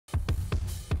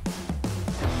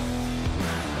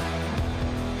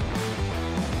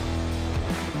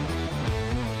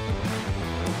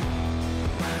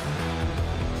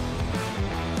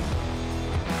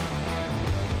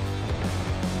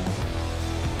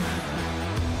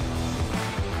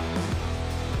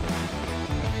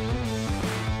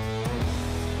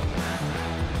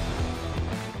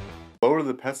Hello to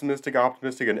the pessimistic,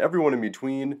 optimistic, and everyone in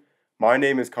between. My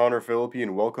name is Connor Philippi,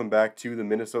 and welcome back to the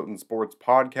Minnesotan Sports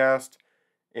Podcast.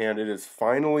 And it is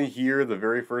finally here, the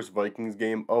very first Vikings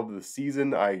game of the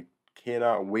season. I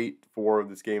cannot wait for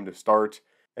this game to start.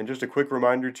 And just a quick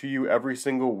reminder to you, every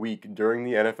single week during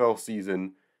the NFL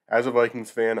season, as a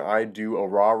Vikings fan, I do a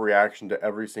raw reaction to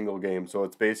every single game. So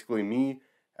it's basically me,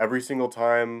 every single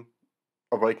time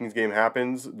a Vikings game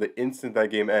happens, the instant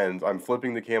that game ends, I'm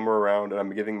flipping the camera around and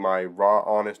I'm giving my raw,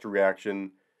 honest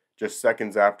reaction just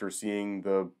seconds after seeing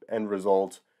the end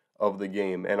result of the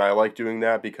game. And I like doing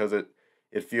that because it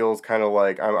feels kind of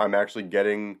like I'm actually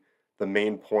getting the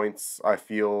main points I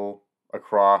feel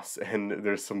across, and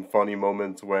there's some funny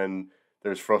moments when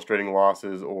there's frustrating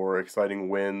losses or exciting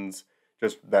wins.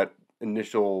 Just that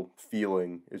initial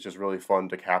feeling is just really fun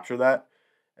to capture that.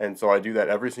 And so I do that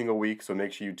every single week, so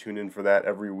make sure you tune in for that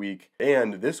every week.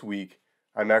 And this week,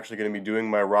 I'm actually going to be doing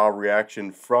my raw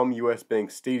reaction from US Bank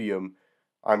Stadium.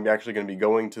 I'm actually going to be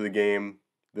going to the game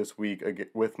this week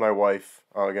with my wife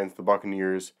against the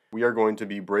Buccaneers. We are going to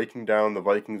be breaking down the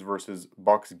Vikings versus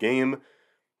Bucs game.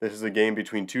 This is a game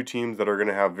between two teams that are going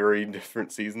to have very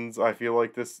different seasons, I feel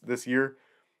like, this year.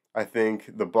 I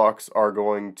think the Bucs are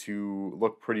going to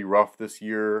look pretty rough this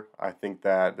year. I think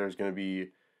that there's going to be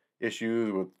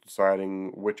issues with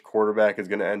deciding which quarterback is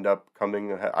going to end up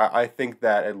coming. I think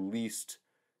that at least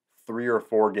 3 or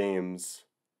 4 games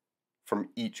from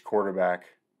each quarterback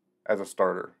as a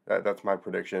starter. That's my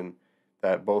prediction,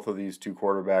 that both of these two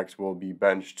quarterbacks will be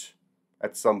benched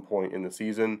at some point in the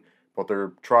season. But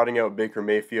they're trotting out Baker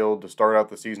Mayfield to start out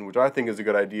the season, which I think is a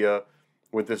good idea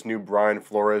with this new Brian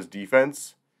Flores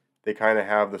defense. They kind of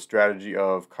have the strategy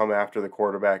of come after the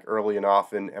quarterback early and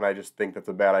often, and I just think that's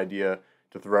a bad idea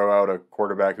to throw out a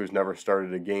quarterback who's never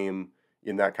started a game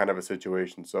in that kind of a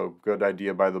situation. So good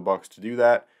idea by the Bucs to do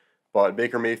that. But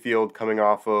Baker Mayfield, coming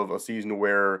off of a season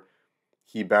where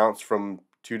he bounced from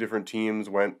 2 different teams,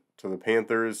 went to the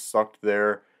Panthers, sucked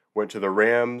there, went to the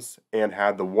Rams, and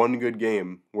had the one good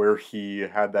game where he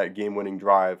had that game-winning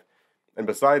drive. And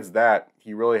besides that,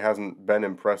 he really hasn't been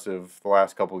impressive the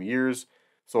last couple years.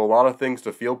 So a lot of things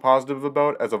to feel positive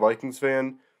about as a Vikings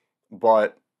fan,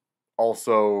 but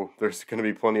also there's going to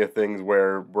be plenty of things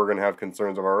where we're going to have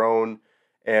concerns of our own.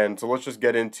 And so let's just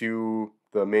get into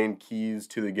the main keys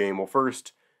to the game. Well,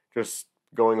 first, just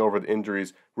going over the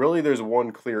injuries. Really, there's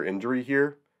one clear injury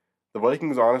here. The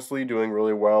Vikings honestly doing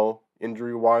really well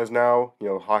injury-wise now. You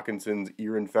know, Hawkinson's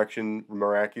ear infection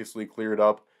miraculously cleared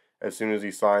up as soon as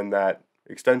he signed that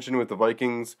extension with the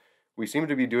Vikings. We seem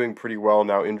to be doing pretty well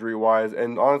now injury-wise,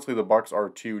 and honestly the Bucs are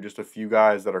too. Just a few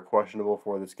guys that are questionable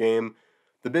for this game.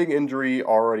 The big injury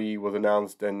already was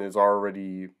announced and is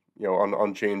already,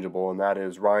 unchangeable, and that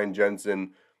is Ryan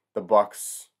Jensen, the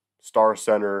Bucs star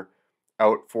center,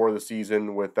 out for the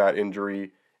season with that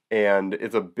injury, and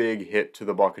it's a big hit to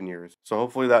the Buccaneers. So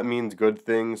hopefully that means good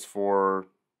things for,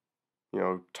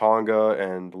 Tonga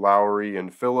and Lowry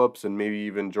and Phillips, and maybe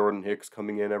even Jordan Hicks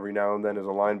coming in every now and then as a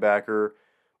linebacker,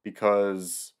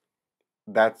 because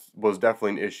that was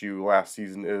definitely an issue last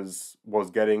season,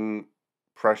 was getting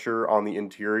pressure on the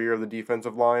interior of the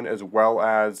defensive line, as well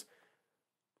as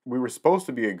we were supposed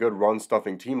to be a good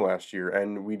run-stuffing team last year,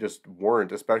 and we just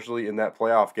weren't, especially in that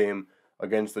playoff game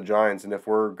against the Giants. And if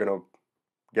we're going to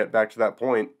get back to that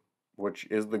point, which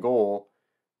is the goal,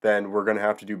 then we're going to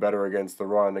have to do better against the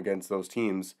run against those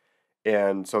teams.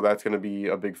 And so that's going to be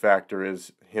a big factor,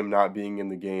 is him not being in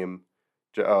the game.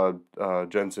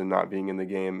 Jensen not being in the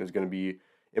game is going to be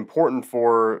important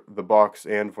for the Bucs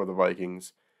and for the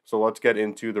Vikings. So let's get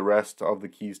into the rest of the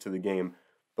keys to the game.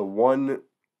 The one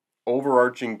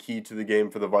overarching key to the game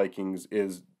for the Vikings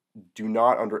is do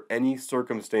not, under any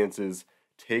circumstances,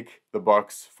 take the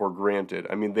Bucs for granted.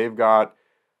 I mean, they've got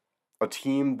a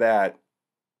team that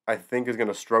I think is going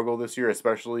to struggle this year,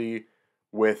 especially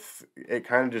with it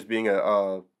kind of just being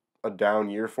a down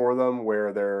year for them,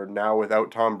 where they're now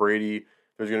without Tom Brady.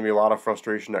 There's going to be a lot of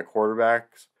frustration at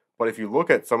quarterbacks. But if you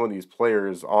look at some of these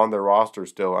players on their roster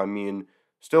still, I mean,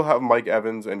 still have Mike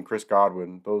Evans and Chris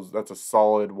Godwin. That's a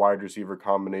solid wide receiver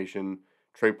combination.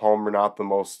 Trey Palmer, not the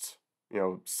most,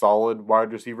 solid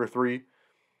wide receiver 3.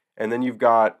 And then you've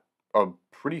got a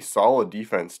pretty solid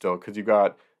defense still, because you've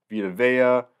got Vita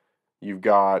Vea, you've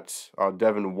got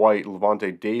Devin White,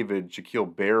 Levante David,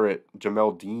 Shaquille Barrett,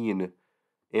 Jamel Dean,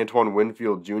 Antoine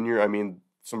Winfield Jr. I mean,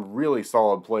 some really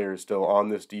solid players still on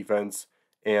this defense,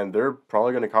 and they're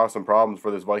probably going to cause some problems for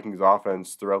this Vikings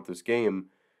offense throughout this game.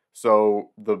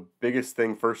 So the biggest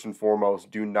thing, first and foremost,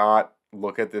 do not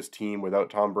look at this team without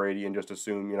Tom Brady and just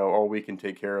assume, we can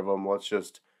take care of them. Let's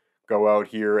just go out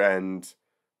here and,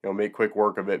 make quick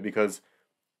work of it, because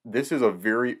this is a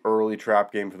very early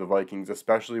trap game for the Vikings,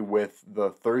 especially with the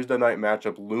Thursday night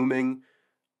matchup looming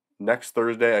next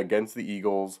Thursday against the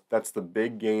Eagles. That's the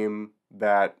big game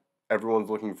that everyone's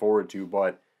looking forward to,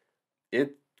 but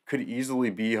it could easily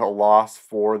be a loss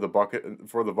for the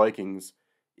Vikings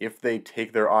if they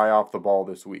take their eye off the ball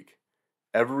this week.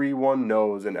 Everyone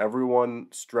knows and everyone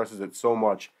stresses it so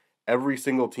much. Every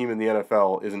single team in the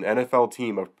NFL is an NFL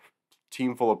team, a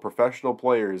team full of professional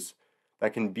players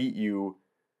that can beat you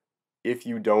if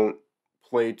you don't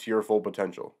play to your full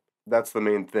potential. That's the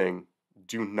main thing.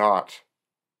 Do not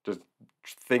just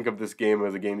think of this game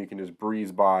as a game you can just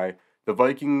breeze by. The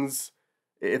Vikings,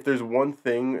 if there's one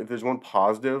thing, if there's one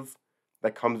positive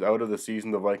that comes out of the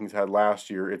season the Vikings had last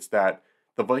year, it's that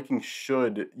the Vikings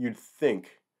should, you'd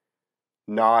think,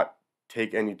 not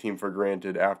take any team for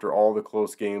granted after all the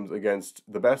close games against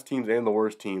the best teams and the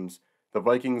worst teams. The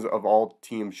Vikings of all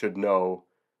teams should know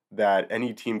that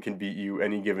any team can beat you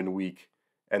any given week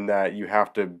and that you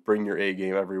have to bring your A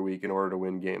game every week in order to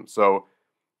win games. So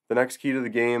the next key to the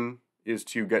game is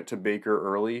to get to Baker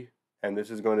early, and this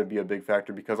is going to be a big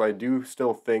factor because I do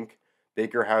still think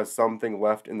Baker has something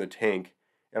left in the tank,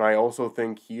 and I also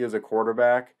think he is a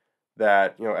quarterback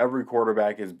that, every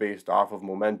quarterback is based off of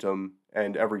momentum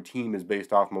and every team is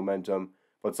based off momentum,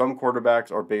 but some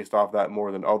quarterbacks are based off that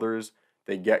more than others.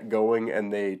 They get going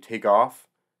and they take off,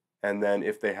 and then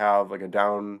if they have like a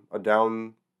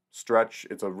down stretch,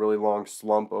 it's a really long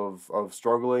slump of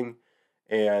struggling.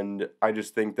 And I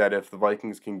just think that if the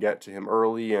Vikings can get to him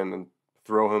early and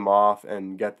throw him off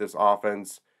and get this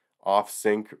offense off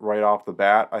sync right off the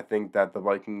bat, I think that the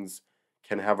Vikings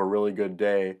can have a really good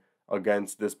day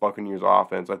against this Buccaneers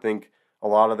offense. I think a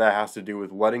lot of that has to do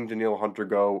with letting Danielle Hunter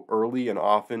go early and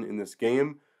often in this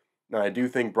game. And I do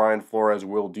think Brian Flores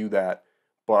will do that,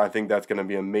 but I think that's going to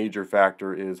be a major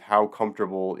factor is how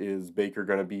comfortable is Baker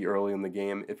going to be early in the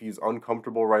game. If he's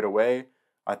uncomfortable right away,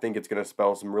 I think it's going to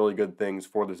spell some really good things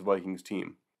for this Vikings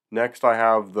team. Next, I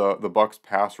have the Bucs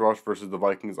pass rush versus the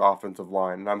Vikings offensive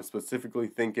line, and I'm specifically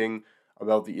thinking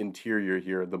about the interior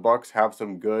here. The Bucs have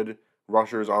some good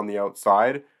rushers on the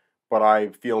outside, but I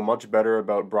feel much better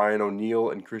about Brian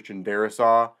O'Neill and Christian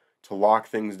Darrisaw to lock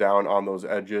things down on those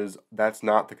edges. That's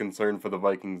not the concern for the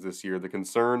Vikings this year. The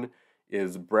concern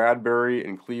is Bradbury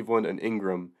and Cleveland and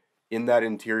Ingram in that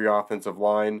interior offensive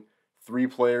line. 3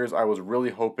 players, I was really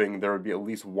hoping there would be at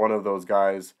least one of those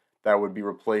guys that would be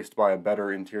replaced by a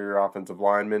better interior offensive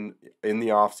lineman in the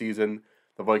offseason.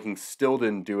 The Vikings still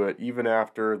didn't do it, even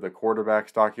after the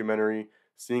quarterbacks documentary,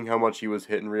 seeing how much he was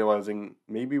hit and realizing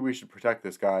maybe we should protect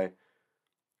this guy.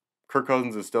 Kirk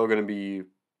Cousins is still going to be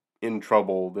in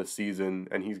trouble this season,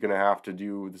 and he's going to have to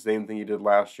do the same thing he did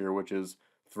last year, which is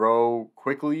throw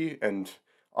quickly and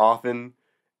often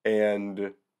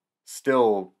and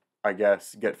still, I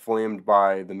guess, get flamed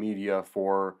by the media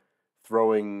for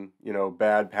throwing,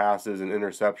 bad passes and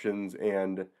interceptions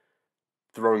and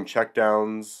throwing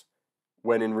checkdowns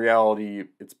when in reality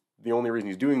it's the only reason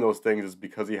he's doing those things is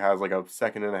because he has like a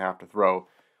second and a half to throw.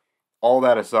 All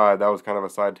that aside, that was kind of a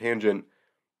side tangent.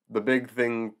 The big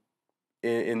thing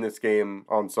in this game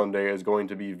on Sunday is going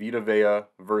to be Vita Vea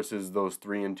versus those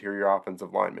 3 interior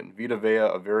offensive linemen. Vita Vea,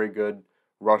 a very good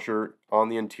rusher on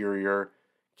the interior.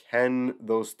 Can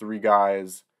those 3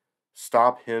 guys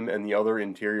stop him and the other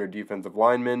interior defensive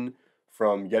linemen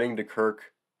from getting to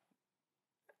Kirk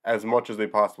as much as they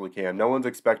possibly can? No one's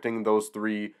expecting those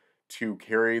 3 to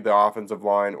carry the offensive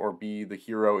line or be the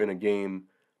hero in a game.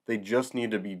 They just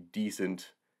need to be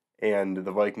decent, and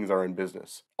the Vikings are in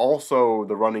business. Also,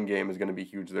 the running game is going to be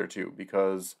huge there too,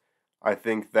 because I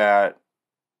think that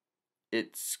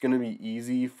it's going to be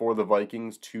easy for the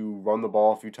Vikings to run the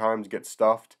ball a few times, get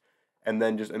stuffed, and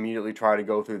then just immediately try to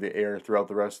go through the air throughout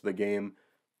the rest of the game.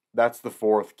 That's the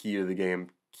 4th key to the game.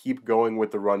 Keep going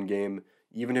with the run game.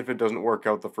 Even if it doesn't work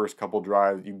out the first couple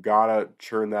drives, you gotta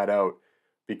churn that out,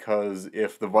 because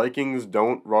if the Vikings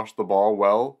don't rush the ball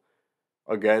well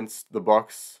against the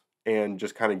Bucs and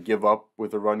just kind of give up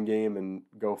with the run game and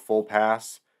go full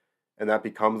pass, and that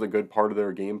becomes a good part of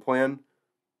their game plan,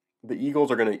 the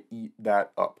Eagles are going to eat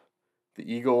that up.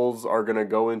 The Eagles are going to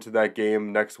go into that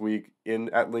game next week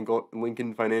at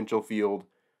Lincoln Financial Field,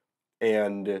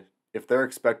 and if they're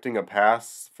expecting a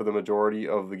pass for the majority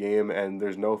of the game and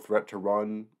there's no threat to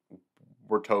run,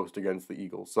 we're toast against the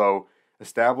Eagles. So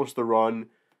establish the run,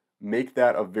 make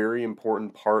that a very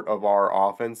important part of our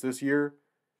offense this year.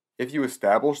 If you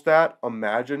establish that,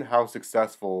 imagine how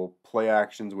successful play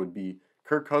actions would be.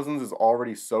 Kirk Cousins is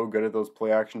already so good at those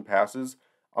play action passes.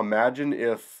 Imagine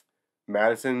if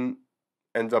Madison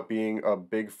ends up being a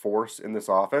big force in this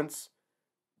offense.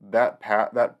 That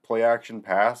play action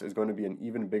pass is going to be an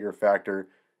even bigger factor.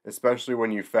 especially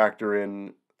when you factor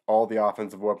in all the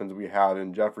offensive weapons we have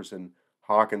in Jefferson,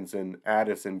 Hawkinson,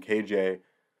 Addison, KJ,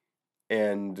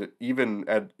 and even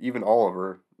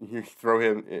Oliver. You throw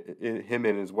him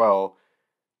in as well.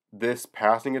 This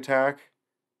passing attack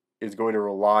is going to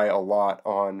rely a lot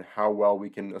on how well we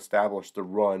can establish the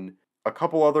run. A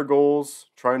couple other goals,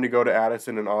 trying to go to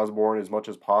Addison and Osborne as much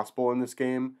as possible in this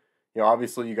game.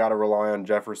 Obviously you got to rely on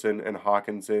Jefferson and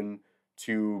Hawkinson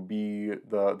to be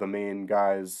the main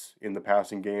guys in the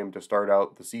passing game to start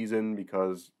out the season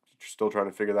because you're still trying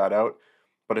to figure that out.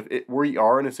 But if we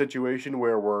are in a situation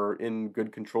where we're in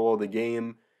good control of the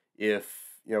game,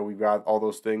 if we've got all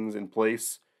those things in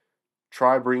place,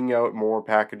 try bringing out more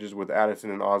packages with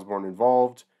Addison and Osborne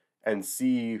involved and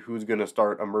see who's going to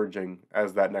start emerging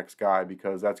as that next guy,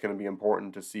 because that's going to be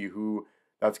important to see who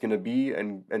that's going to be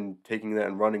and taking that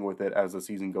and running with it as the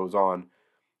season goes on.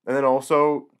 And then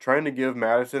also trying to give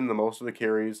Madison the most of the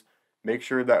carries, make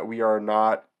sure that we are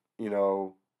not,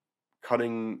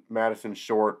 cutting Madison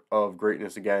short of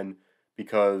greatness again,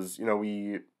 because,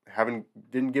 we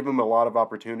didn't give him a lot of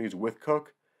opportunities with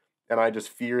Cook. And I just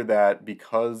fear that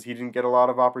because he didn't get a lot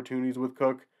of opportunities with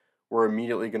Cook, we're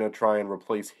immediately going to try and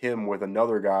replace him with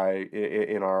another guy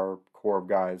in our core of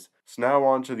guys. So now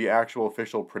on to the actual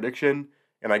official prediction.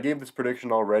 And I gave this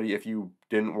prediction already if you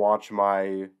didn't watch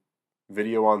my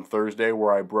video on Thursday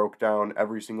where I broke down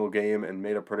every single game and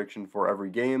made a prediction for every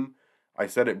game. I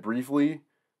said it briefly,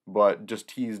 but just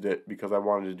teased it because I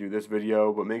wanted to do this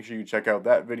video. But make sure you check out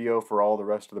that video for all the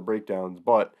rest of the breakdowns.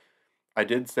 But I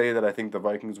did say that I think the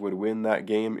Vikings would win that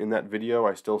game in that video.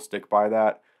 I still stick by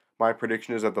that. My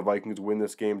prediction is that the Vikings win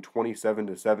this game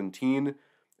 27-17.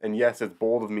 And yes, it's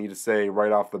bold of me to say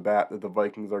right off the bat that the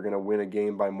Vikings are going to win a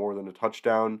game by more than a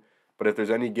touchdown. But if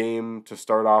there's any game to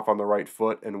start off on the right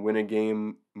foot and win a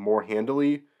game more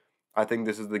handily, I think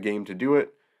this is the game to do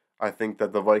it. I think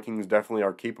that the Vikings definitely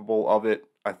are capable of it.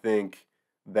 I think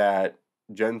that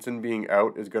Jensen being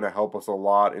out is going to help us a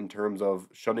lot in terms of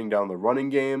shutting down the running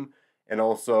game. And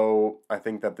also, I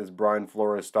think that this Brian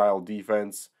Flores style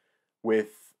defense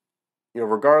with,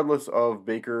 regardless of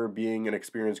Baker being an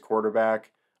experienced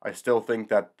quarterback, I still think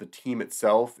that the team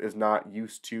itself is not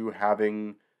used to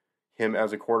having him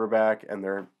as a quarterback, and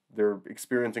they're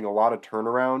experiencing a lot of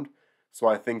turnaround. So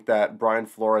I think that Brian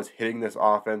Flores hitting this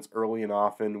offense early and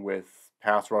often with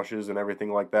pass rushes and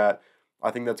everything like that,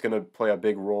 I think that's going to play a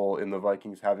big role in the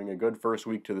Vikings having a good first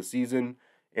week to the season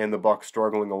and the Bucs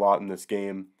struggling a lot in this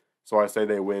game. So I say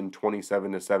they win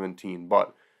 27-17.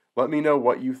 But let me know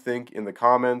what you think in the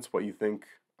comments, what you think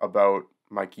about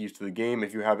my keys to the game.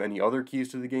 If you have any other keys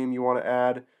to the game you want to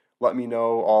add, let me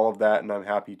know all of that, and I'm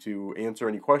happy to answer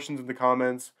any questions in the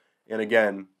comments. And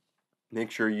again,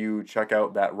 make sure you check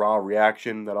out that raw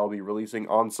reaction that I'll be releasing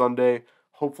on Sunday.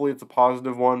 Hopefully it's a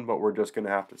positive one, but we're just going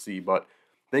to have to see. But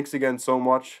thanks again so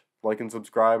much. Like and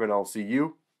subscribe, and I'll see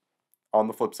you on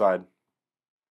the flip side.